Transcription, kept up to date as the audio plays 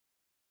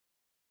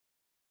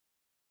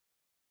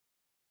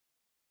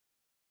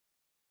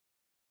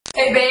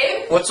Hey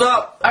babe, What's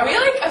up? are we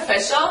like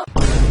official?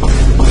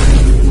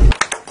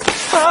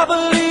 I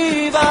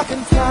believe I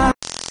can fly.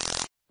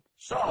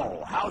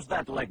 So, how's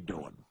that leg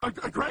doing?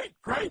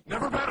 Great,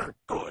 never better.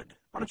 Good.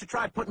 Why don't you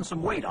try putting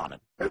some weight on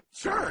it?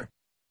 Sure.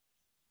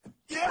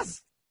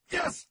 Yes.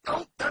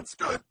 Oh, that's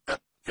good.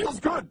 That feels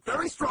good.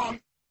 Very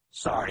strong.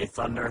 Sorry,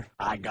 Thunder.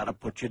 I gotta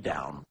put you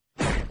down.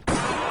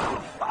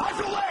 How's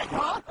your leg,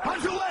 huh?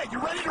 How's your leg? You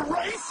ready to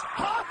race?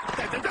 Huh?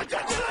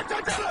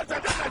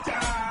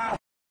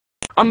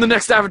 I'm the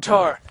next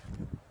Avatar.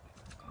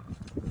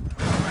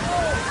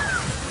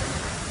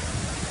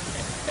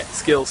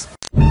 Skills.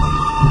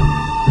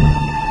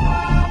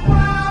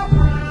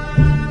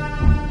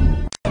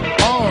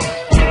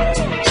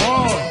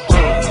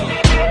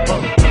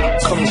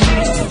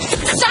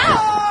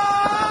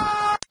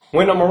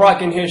 When I'm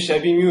rocking his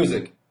Chevy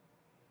music.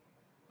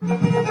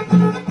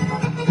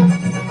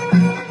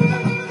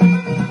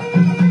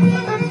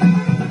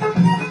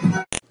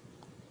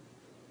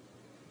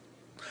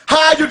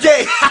 Hi, you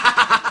gay.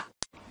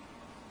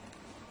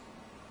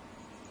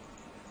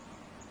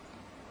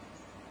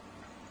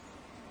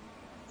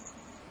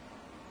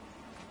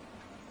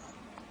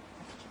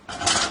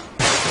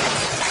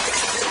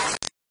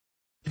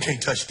 You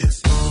can't touch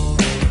this.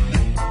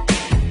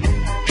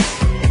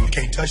 You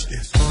can't touch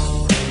this.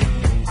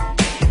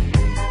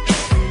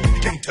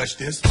 You can't touch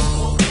this.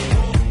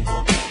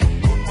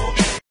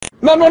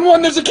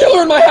 911, there's a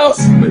killer in my house!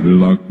 Baby,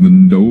 lock the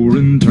door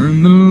and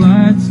turn the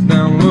lights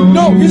down low.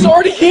 No, he's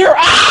already here!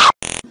 Ah!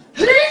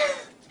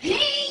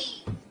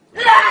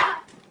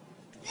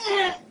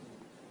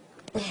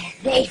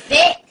 They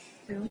fit.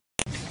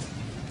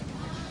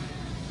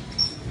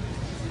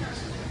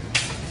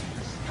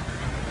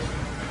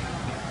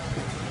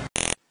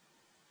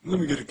 Let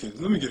me get a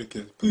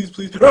kiss. Please.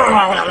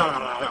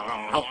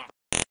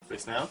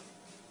 Face now.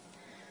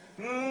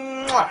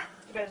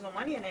 There's no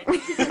money in it.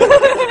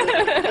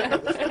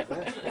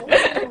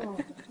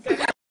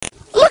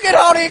 Look at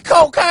all this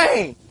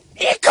cocaine!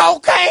 There's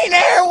cocaine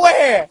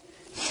everywhere!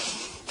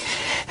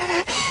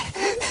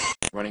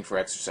 Running for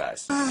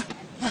exercise.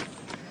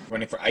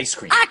 Running for ice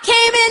cream. I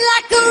came in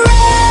like a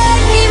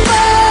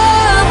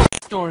rainbow.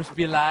 Storms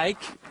be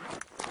like.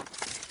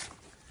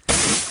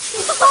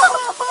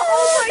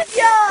 Oh my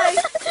god!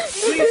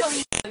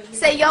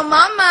 Say yo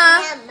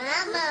mama. Yeah,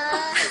 mama.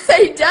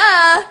 Say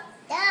duh.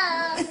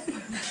 Duh.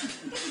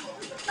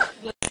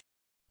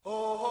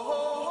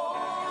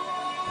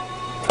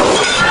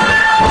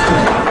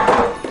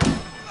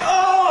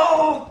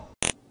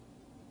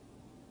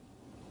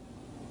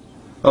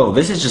 Oh,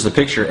 this is just a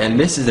picture, and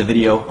this is a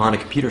video on a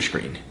computer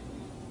screen.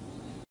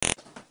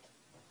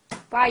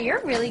 Wow, you're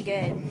really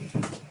good.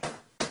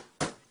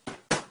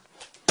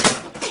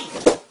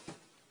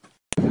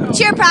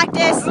 Cheer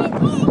practice.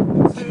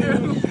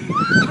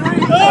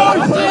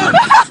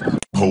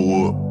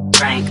 Hold up.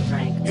 Frank.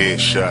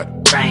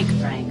 Headshot. Frank.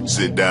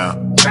 Sit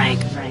down.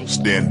 Frank.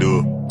 Stand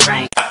up.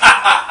 Frank.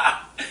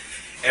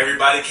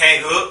 Everybody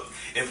can't hook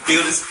and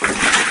feel this.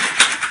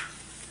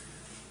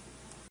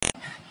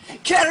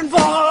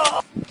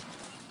 Cannonball!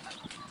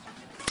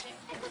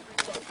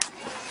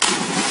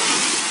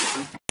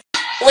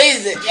 What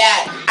is it?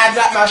 Yeah, I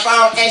dropped my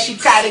phone and she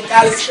tried to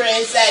call a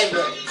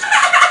screensaver.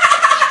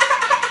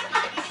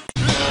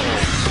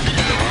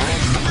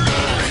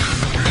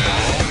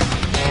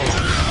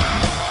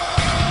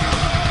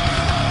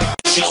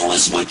 Show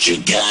us what you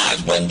got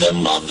when the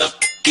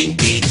motherfucking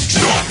beat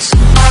drops.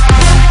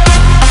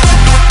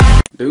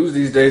 Dudes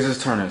these days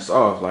is turning us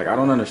off. Like, I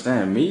don't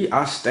understand. Me,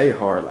 I stay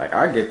hard. Like,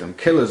 I get them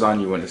killers on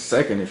you in a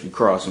second if you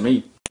cross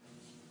me.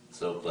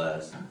 So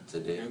class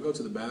today. Can I go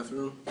to the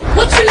bathroom?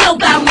 What you know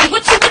about me?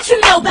 What you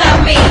know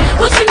about me?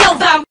 What you know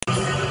about me?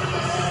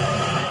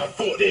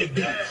 For that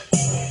beat.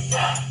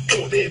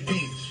 For that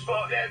beat.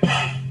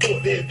 For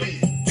that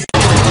beat.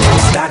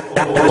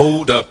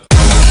 Hold up.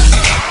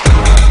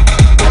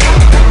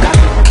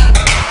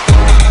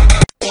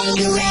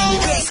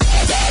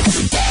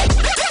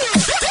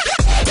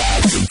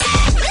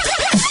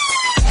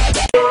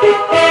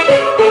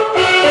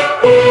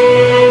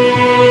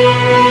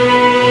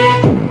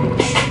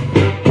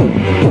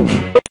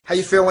 How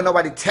you feel when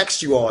nobody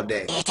texts you all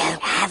day? You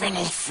don't have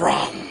any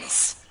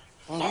friends.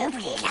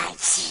 Nobody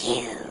likes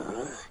you.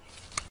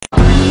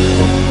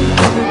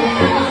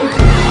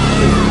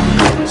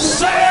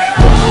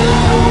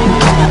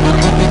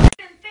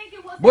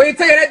 Boy, you ain't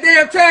taking that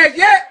damn tag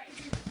yet?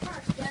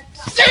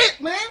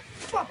 Shit, man.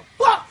 Fuck.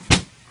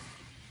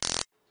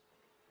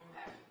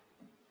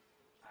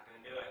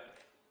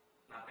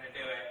 Not gonna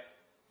do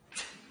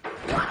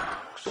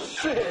it.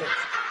 Shit.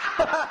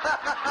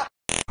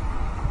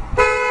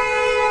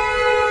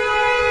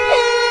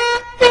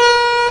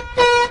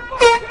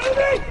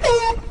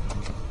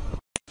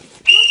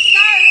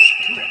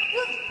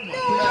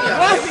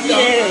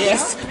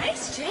 Yes.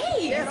 Nice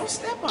shade. Yeah, don't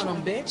step on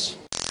him, bitch.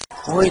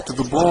 Oi,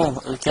 tudo bom?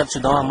 Eu quero te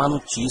dar uma má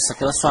notícia.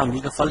 Aquela sua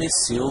amiga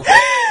faleceu.